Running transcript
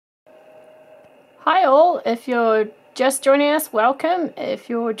Hi all, if you're just joining us, welcome. If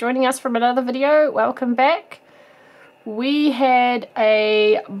you're joining us from another video, welcome back. We had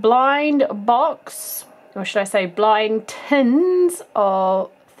a blind box, or should I say blind tins, of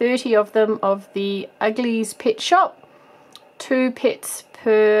 30 of them of the Ugglys pet shop. 2 pets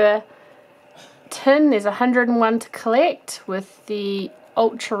per tin. There's 101 to collect, with the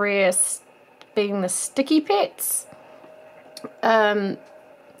ultra rare being the sticky pets.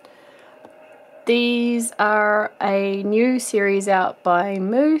 These are a new series out by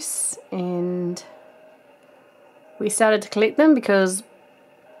Moose, and we started to collect them because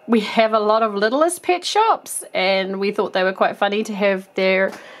we have a lot of littlest pet shops and we thought they were quite funny to have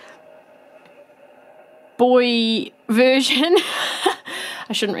their boy version.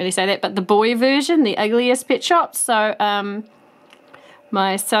 I shouldn't really say that, but the boy version, the ugliest pet shop. So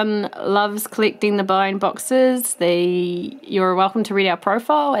my son loves collecting the blind boxes. You're welcome to read our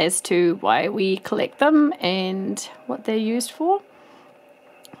profile as to why we collect them and what they're used for.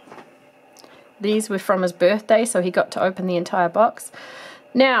 These were from his birthday, so he got to open the entire box.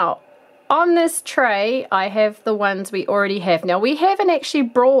 Now, on this tray, I have the ones we already have. Now, we haven't actually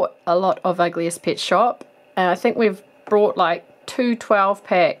brought a lot of Ugliest Pet Shop. I think we've brought like 2 12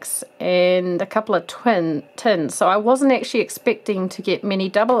 packs and a couple of tins, so I wasn't actually expecting to get many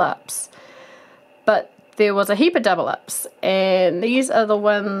double ups, but there was a heap of double ups, and these are the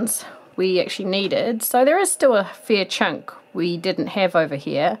ones we actually needed. So there is still a fair chunk we didn't have over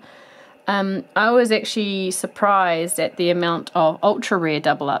here. I was actually surprised at the amount of ultra rare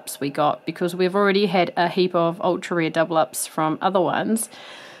double ups we got, because we've already had a heap of ultra rare double ups from other ones.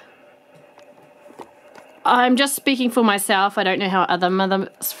 I'm just speaking for myself. I don't know how other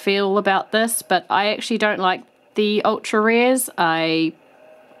mothers feel about this, but I actually don't like the ultra rares. I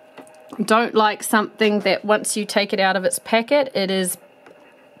don't like something that once you take it out of its packet, it is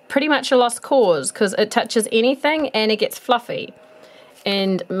pretty much a lost cause, because it touches anything and it gets fluffy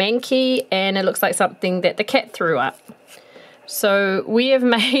and manky, and it looks like something that the cat threw up. So we have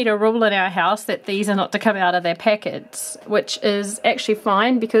made a rule in our house that these are not to come out of their packets, which is actually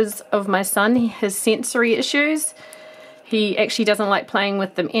fine because of my son, his sensory issues. He actually doesn't like playing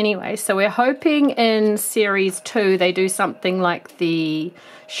with them anyway. So we're hoping in series 2 they do something like the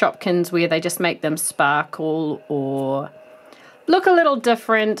Shopkins, where they just make them sparkle or look a little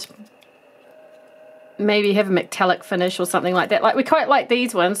different. Maybe have a metallic finish or something like that. Like, we quite like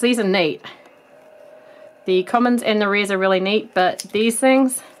these ones. These are neat. The commons and the rares are really neat, but these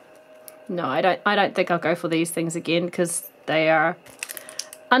things, no, I don't think I'll go for these things again, because they are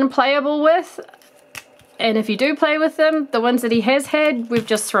unplayable with. And if you do play with them, the ones that he has had, we've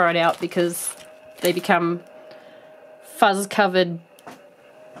just thrown out because they become fuzz-covered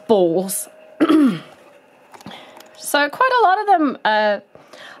balls. So quite a lot of them, I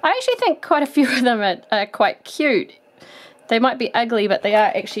actually think quite a few of them are quite cute. They might be ugly, but they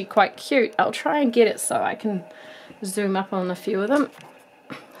are actually quite cute. I'll try and get it so I can zoom up on a few of them.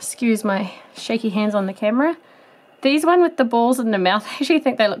 Excuse my shaky hands on the camera. These one with the balls in the mouth, I actually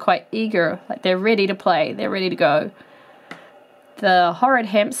think they look quite eager. Like they're ready to play. They're ready to go. The horrid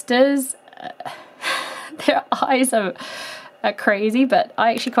hamsters, their eyes are crazy, but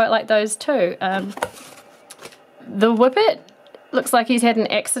I actually quite like those too. The Whippet looks like he's had an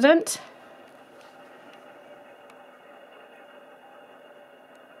accident.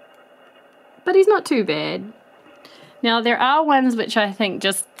 But he's not too bad. Now there are ones which I think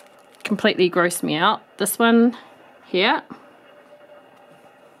just completely gross me out. This one here.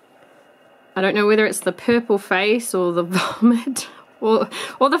 I don't know whether it's the purple face or the vomit or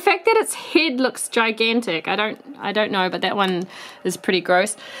the fact that its head looks gigantic. I don't know, but that one is pretty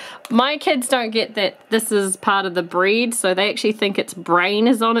gross. My kids don't get that this is part of the breed, so they actually think its brain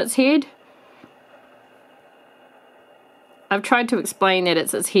is on its head. I've tried to explain that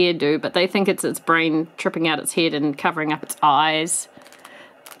it's its hairdo, but they think it's its brain tripping out its head and covering up its eyes.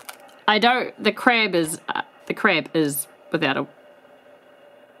 The crab is without a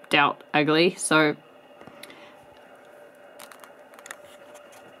doubt ugly, so.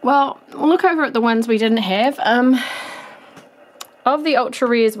 Well, we'll look over at the ones we didn't have. Of the ultra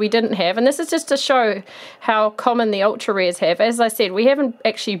rares we didn't have, and this is just to show how common the ultra rares have. As I said, we haven't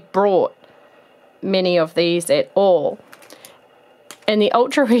actually brought many of these at all. And the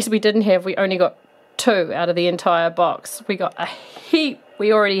ultra rares we didn't have, we only got 2 out of the entire box. We got a heap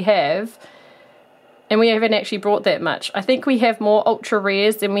we already have, and we haven't actually brought that much. I think we have more ultra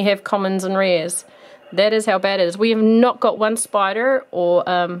rares than we have commons and rares. That is how bad it is. We have not got one spider or,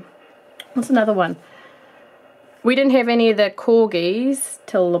 what's another one? We didn't have any of the corgis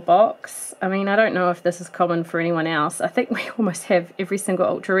till the box. I mean, I don't know if this is common for anyone else. I think we almost have every single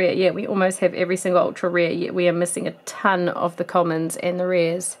ultra rare. Yeah, we almost have every single ultra rare, yet we are missing a ton of the commons and the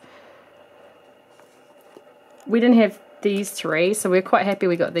rares. We didn't have these three, so we're quite happy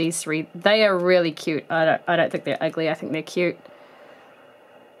we got these three. They are really cute. I don't think they're ugly. I think they're cute.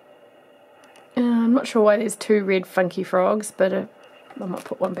 I'm not sure why there's two red funky frogs, but I might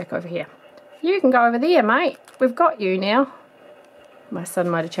put one back over here. You can go over there, mate. We've got you now. My son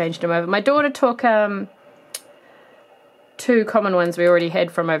might have changed him over. My daughter took two common ones we already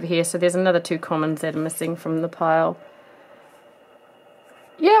had from over here, so there's another two commons that are missing from the pile.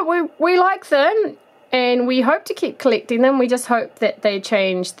 Yeah, we like them, and we hope to keep collecting them. We just hope that they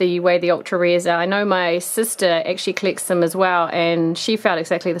change the way the ultra rares are. I know my sister actually collects them as well, and she felt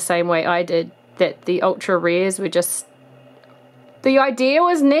exactly the same way I did, that the ultra rares were just... The idea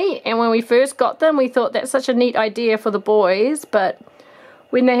was neat, and when we first got them, we thought that's such a neat idea for the boys, but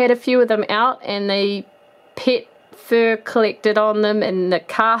when they had a few of them out and the pet fur collected on them and the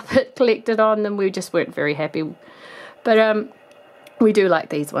carpet collected on them, we just weren't very happy. But we do like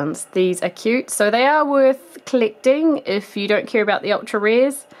these ones. These are cute, so they are worth collecting. If you don't care about the ultra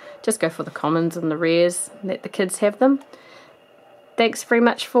rares, just go for the commons and the rares, let the kids have them. Thanks very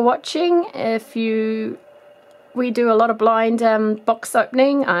much for watching. We do a lot of blind box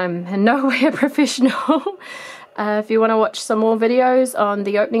opening. I'm in no way a professional. If you want to watch some more videos on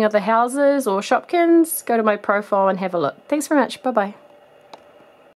the opening of the houses or Shopkins, go to my profile and have a look. Thanks very much. Bye-bye.